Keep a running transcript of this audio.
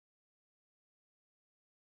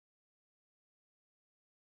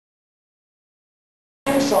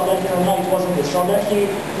so that no, it wasn't this. So then he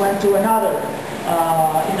went to another,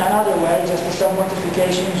 in another way, just to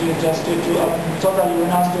self-mortification, just to totally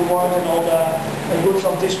renounce the world and all the roots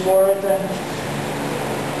of this world. And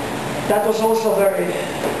that was also a very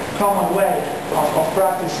common way of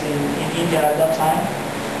practicing in India at that time.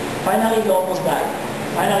 Finally, he almost died.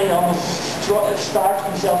 Finally, he almost starved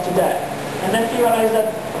himself to death. And then he realized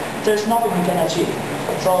that there's nothing he can achieve.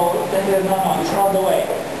 So then he said, no, it's not the way.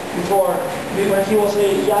 Before, when he was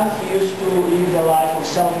young, he used to live the life of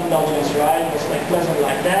self-indulgence, right? It was like pleasant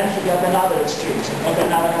life. Then he got another extreme. Okay,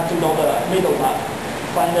 now I have to go the middle path.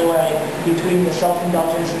 Find a way between the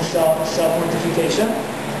self-indulgence and self-mortification.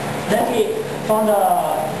 Then he found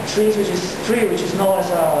a tree which is known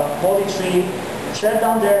as a holy tree. Sat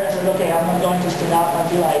down there and said, okay, I'm not going to stand up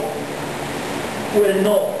until I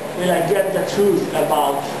get the truth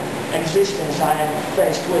about existence I am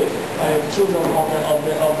faced with, the truth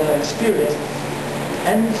of the experience.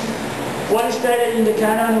 And what is stated in the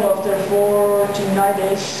canon, after 49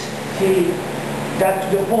 days, he got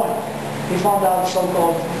to the point. He found out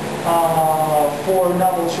so-called Four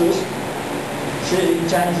Noble Truths. In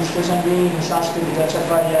Chinese it's Tushanbi, in Sanskrit it's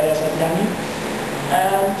Chakraya Satyami.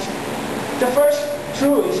 And the first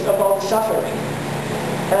truth is about suffering.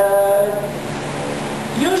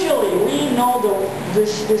 Usually we know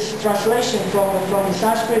this translation from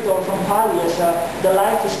Sanskrit or from Pali as the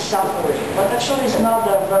life is suffering, but actually it's not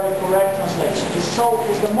a very correct translation.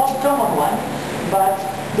 It's the most common one, but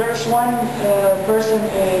there's one person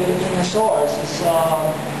in the source.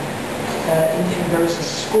 There's a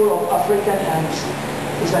school of African and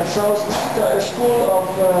it's like a school of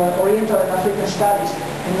Oriental and African Studies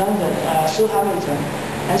in London, Sue Hamilton,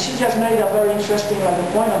 and she just made a very interesting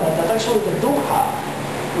point on that actually the dukkha,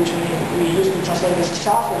 which we used to translate as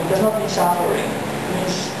suffering, does not mean suffering. It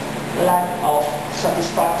means lack of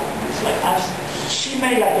satisfactoriness. It's like she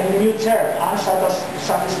made a new term,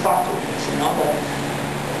 unsatisfactoriness. That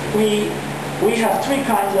we have three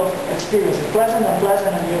kinds of experiences: pleasant,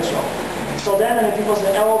 unpleasant, and neutral. So then people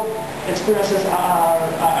say, all experiences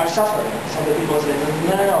are suffering. So the people say,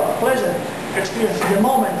 no, pleasant experience, the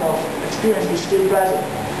moment of experience is still present.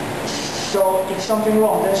 So if something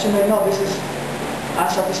wrong, then she may know this is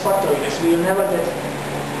unsatisfactoriness. We will never get,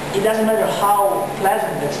 it doesn't matter how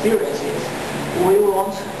pleasant the experience is, we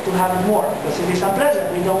want to have it more. Because if it's unpleasant,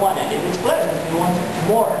 we don't want it. If it's pleasant, we want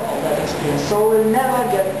more of that experience. So we'll never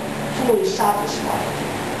get fully satisfied.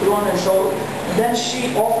 We want it. So then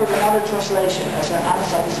she offered another translation as an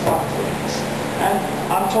unsatisfactoriness. And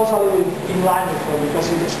I'm totally in line with her because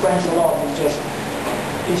it explains a lot.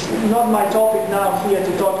 It's not my topic now here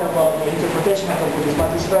to talk about the interpretation of the Buddhism, but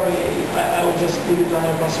it's I will just give it to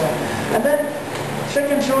another concern. And then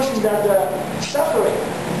second truth is that the suffering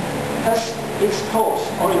has its cause,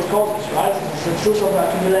 or its causes, right? It's the truth of the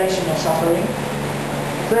accumulation of suffering.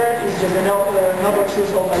 Third is the noble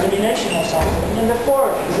truth of elimination of suffering. And the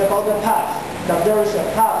fourth is about the path, that there is a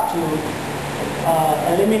path to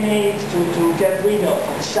eliminate, to get rid of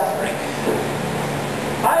suffering.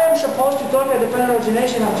 I am supposed to talk about dependent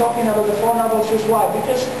origination. I'm talking about the Four Noble Truths. Why?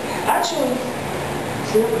 Because actually,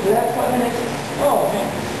 do you have 5 minutes? Oh, okay.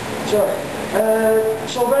 Sorry.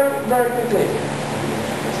 So very, very quickly.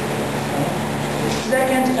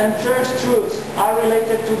 Second and third truths are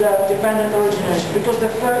related to the dependent origination, because the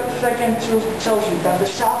second truth tells you that the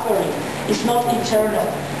suffering is not eternal.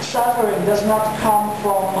 Suffering does not come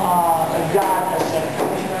from a God as a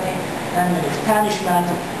punishment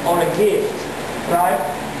or a gift, right?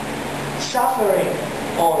 Suffering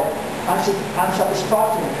or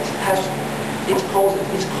unsatisfactoriness it's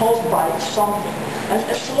caused by something, and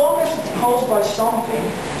as long as it's caused by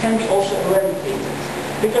something, can be also eradicated.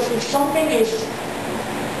 Because if something is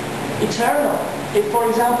eternal, if for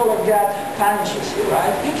example a God punishes you,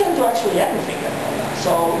 right, you can do actually anything about that.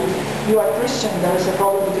 So if you are Christian, there is a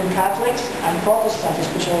problem between Catholics and Protestants,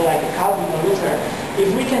 especially like Calvin or Luther. If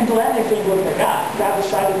we can do anything with the God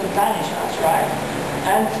decided to punish us, right?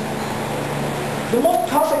 And the most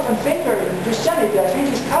consequent thinker in Christianity, I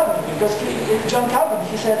think, is Calvin, because John Calvin,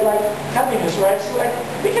 he said, like, Calvinist, right? So like,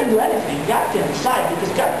 we can do anything. God can decide, because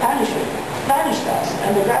God punished us,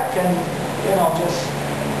 and the God can, just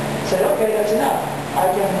say, okay, that's enough.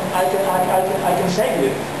 I can save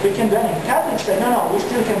you. We can do anything. Catholics say, no, we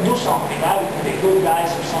still can do something, right? We can be good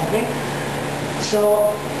guys or something.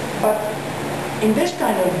 So, but in this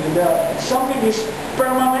kind of view, something is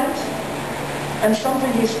permanent and something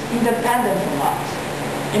is independent from us.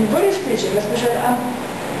 In Buddhist teaching, especially, I'm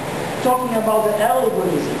talking about the early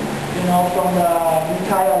Buddhism, from the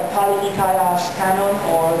Pali Nikaya's canon,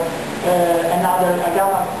 or another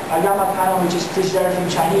Agama canon, which is preserved in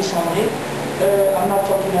Chinese only. I'm not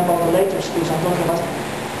talking about the later schools, I'm talking about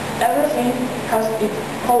everything has its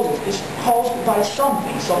causes. It's caused by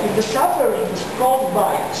something. So if the suffering is caused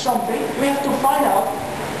by something, we have to find out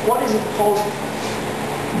what is it caused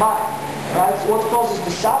by, right? What causes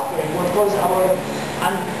the suffering? What causes our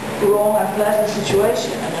wrong, unpleasant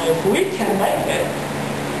situation? And if we can make it,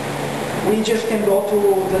 we just can go to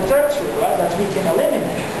the third truth, right? That we can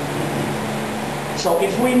eliminate. So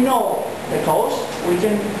if we know the cause, we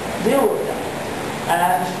can deal with that.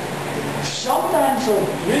 And sometimes, or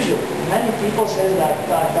usually, many people say that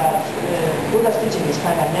Buddha's teaching is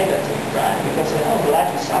kind of negative, right? Because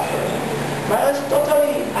life is suffering. But I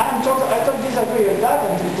totally disagree with that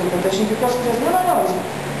interpretation, because no.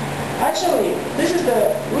 Actually, this is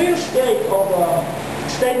the real state of the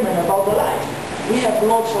statement about the life. We have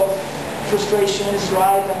lots of frustrations,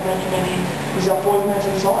 right, and many disappointments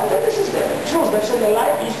and so on. And this is the truth. That the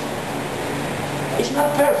life is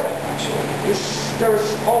not perfect, actually.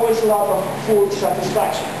 There's always a lot of full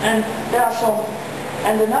satisfaction. And there are some,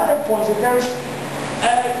 and another point is that there is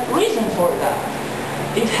a reason for that.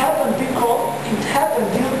 It happened due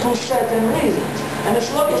to certain reasons. And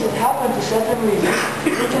as long as it happened to certain reasons,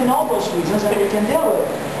 we can know those reasons and we can deal with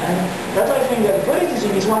it. And that's why I think that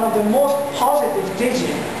Buddhism is one of the most positive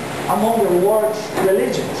teachings among the world's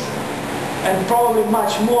religions. And probably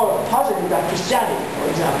much more positive than Christianity, for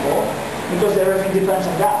example, because everything depends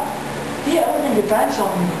on God. Here, everything depends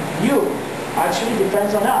on you. Actually,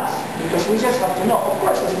 depends on us, because we just have to know. Of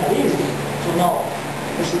course, it's not easy to know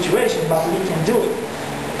the situation, but we can do it.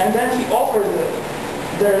 And then he offers it.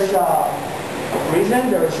 There's a reason,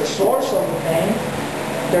 there is a source of the pain,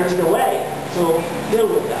 there is the way to deal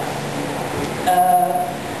with that.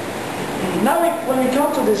 Now when we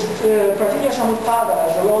come to this particular samutpada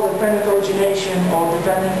as a law dependent origination or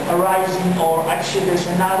dependent arising, or actually there's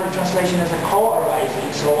another translation as a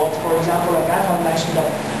co-arising. So for example, like I mentioned, that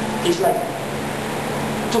it's like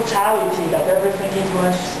totality, that everything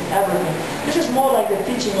influences everything. This is more like the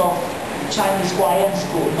teaching of Chinese Huayan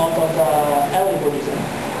school, not of early Buddhism.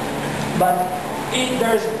 But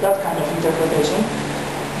there's that kind of interpretation.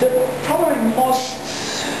 The probably most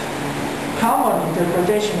common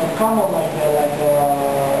interpretation, or common like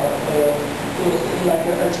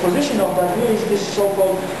an exposition of that view is this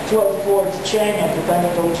so-called 12-fold chain of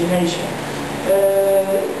dependent origination.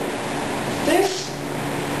 This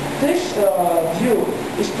view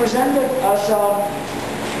is presented as a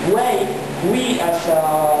way we as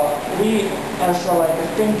like a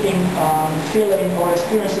thinking, feeling, or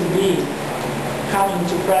experiencing being coming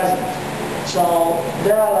to present. So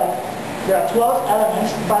there are 12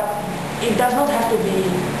 elements, but it does not have to be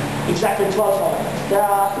exactly 12 elements. There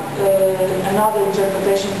are another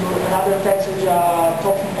interpretation, another text which are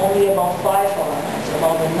talking only about 5 elements,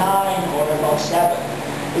 about the 9 or about 7.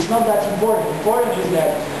 It's not that important. Important is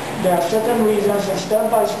that there are certain reasons, and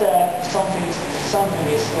step by step something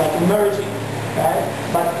is like emerging, right?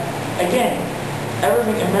 But again,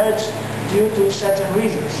 everything emerged due to certain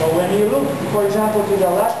reasons. So when you look, for example, to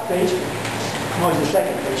the last page, no, it's the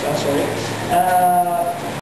second page, I'm sorry.